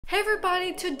Hey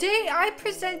everybody, today I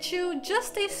present you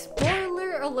just a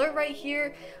spoiler alert right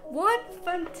here. One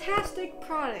fantastic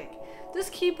product. This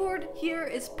keyboard here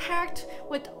is packed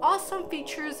with awesome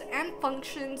features and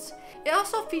functions. It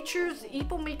also features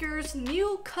Epomaker's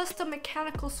new custom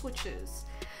mechanical switches.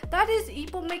 That is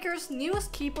Epomaker's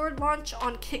newest keyboard launch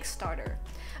on Kickstarter.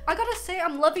 I gotta say,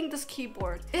 I'm loving this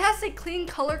keyboard. It has a clean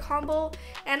color combo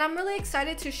and I'm really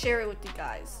excited to share it with you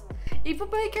guys.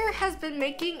 Epomaker has been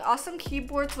making awesome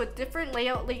keyboards with different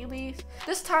layout lately.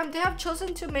 This time they have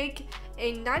chosen to make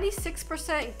a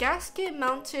 96% gasket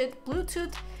mounted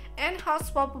Bluetooth and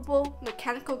Hotswappable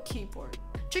mechanical keyboard.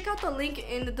 Check out the link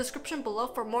in the description below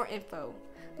for more info.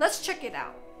 Let's check it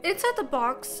out. Inside the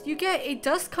box, you get a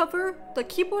dust cover, the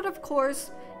keyboard of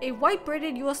course, a white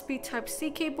braided USB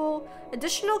Type-C cable,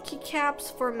 additional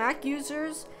keycaps for Mac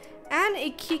users, and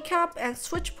a keycap and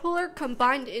switch puller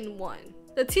combined in one.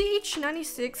 The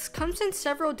TH96 comes in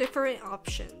several different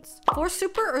options. For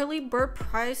super early bird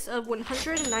price of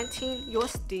 $119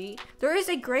 USD, there is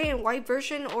a gray and white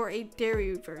version or a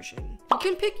dairy version. You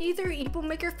can pick either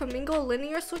Epomaker Flamingo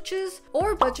linear switches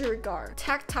or Budgerigar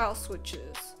tactile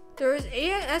switches. There is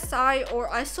ANSI or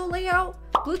ISO layout,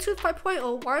 Bluetooth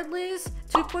 5.0 wireless,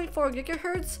 2.4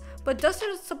 GHz, but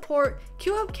doesn't support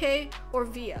QMK or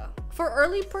VIA. For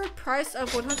early bird price of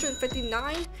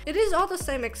 $159, it is all the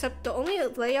same except the only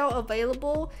layout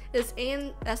available is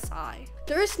ANSI.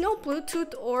 There is no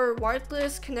Bluetooth or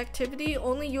wireless connectivity,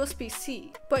 only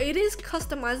USB-C, but it is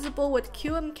customizable with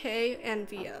QMK and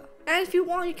VIA. And if you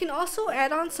want, you can also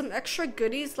add on some extra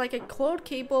goodies like a coiled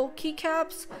cable,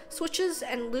 keycaps, switches,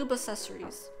 and lube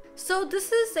accessories. So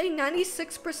this is a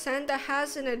 96% that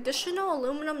has an additional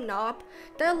aluminum knob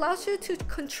that allows you to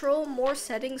control more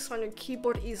settings on your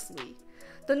keyboard easily.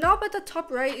 The knob at the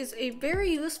top right is a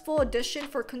very useful addition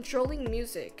for controlling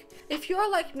music. If you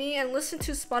are like me and listen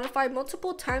to Spotify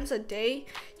multiple times a day,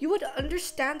 you would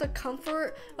understand the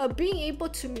comfort of being able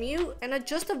to mute and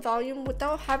adjust the volume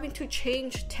without having to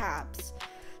change tabs.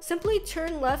 Simply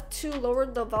turn left to lower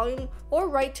the volume or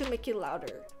right to make it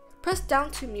louder. Press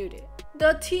down to mute it.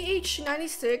 The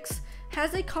TH96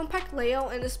 has a compact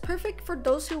layout and is perfect for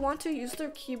those who want to use their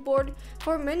keyboard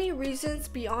for many reasons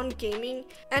beyond gaming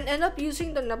and end up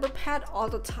using the number pad all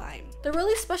the time. The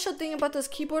really special thing about this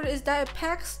keyboard is that it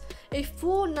packs a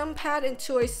full numpad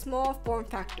into a small form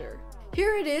factor.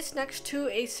 Here it is next to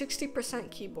a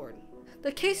 60% keyboard.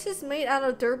 The case is made out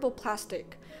of durable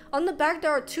plastic. On the back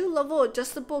there are two level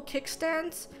adjustable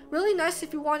kickstands, really nice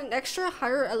if you want an extra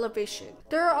higher elevation.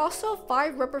 There are also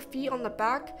 5 rubber feet on the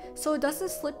back so it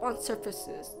doesn't slip on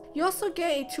surfaces. You also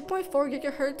get a 2.4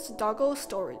 GHz dongle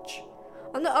storage.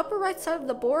 On the upper right side of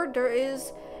the board there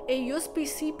is a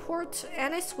USB-C port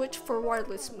and a switch for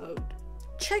wireless mode.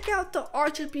 Check out the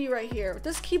RGB right here.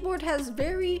 This keyboard has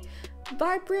very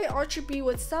vibrant RGB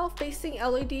with south-facing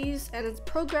LEDs and it's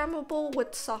programmable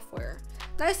with software.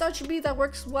 Nice RGB that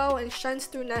works well and shines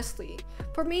through nicely.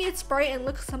 For me, it's bright and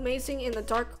looks amazing in the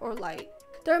dark or light.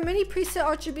 There are many preset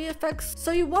RGB effects,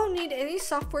 so you won't need any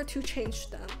software to change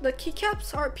them. The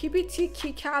keycaps are PBT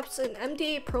keycaps and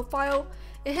MDA profile.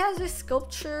 It has a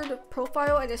sculptured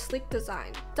profile and a sleek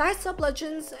design. Die sub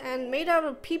legends and made out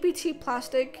of PBT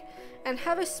plastic and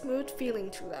have a smooth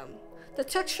feeling to them. The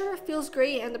texture feels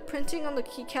great and the printing on the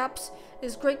keycaps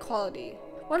is great quality.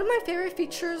 One of my favorite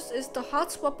features is the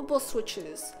Hotswappable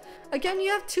switches. Again, you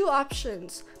have two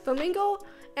options, Flamingo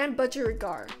and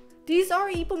Budgerigar. These are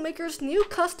Epomaker's new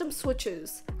custom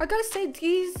switches. I gotta say,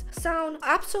 these sound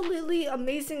absolutely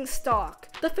amazing stock.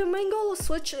 The Flamingo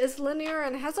switch is linear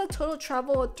and has a total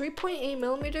travel of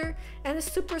 3.8mm and is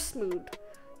super smooth.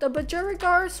 The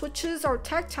Budgerigar switches are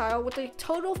tactile with a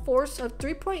total force of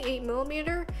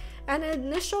 3.8mm and an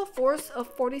initial force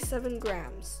of 47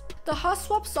 grams. The hot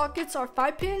swap sockets are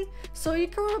 5-pin, so you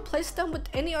can replace them with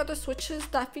any other switches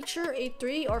that feature a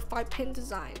 3 or 5-pin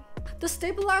design. The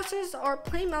stabilizers are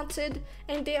plane mounted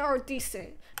and they are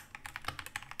decent.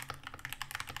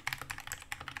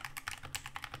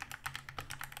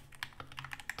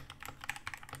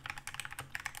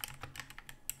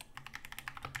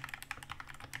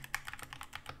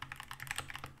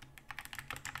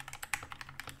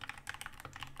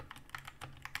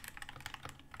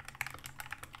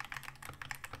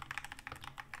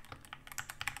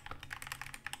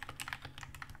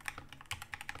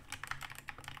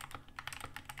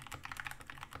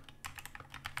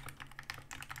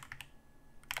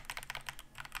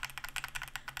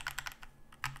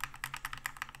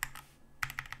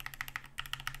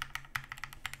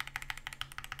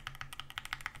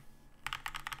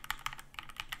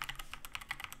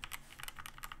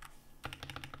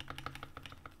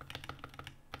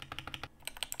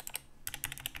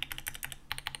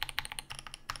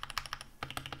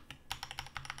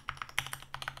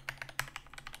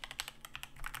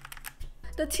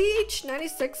 The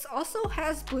TH96 also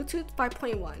has Bluetooth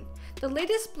 5.1, the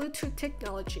latest Bluetooth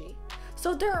technology,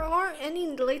 so there aren't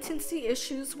any latency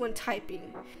issues when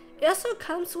typing. It also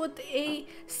comes with a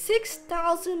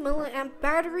 6000 mAh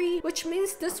battery, which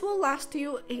means this will last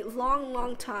you a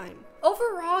long time.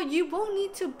 Overall, you won't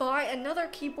need to buy another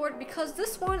keyboard because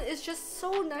this one is just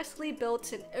so nicely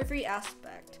built in every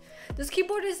aspect. This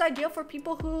keyboard is ideal for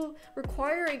people who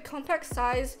require a compact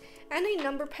size and a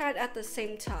number pad at the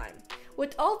same time.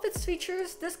 With all of its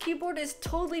features, this keyboard is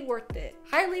totally worth it.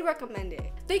 Highly recommend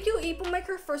it. Thank you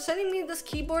Epomaker for sending me this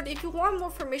keyboard. If you want more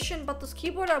information about this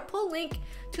keyboard, I'll put a link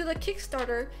to the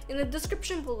Kickstarter in the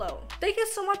description below. Thank you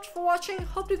so much for watching.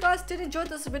 Hope you guys did enjoy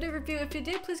this video review. If you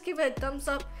did, please give it a thumbs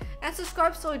up and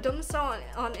subscribe so you don't miss out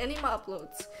on any of my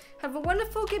uploads. Have a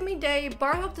wonderful gaming day.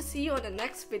 Bye. I hope to see you on the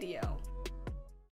next video.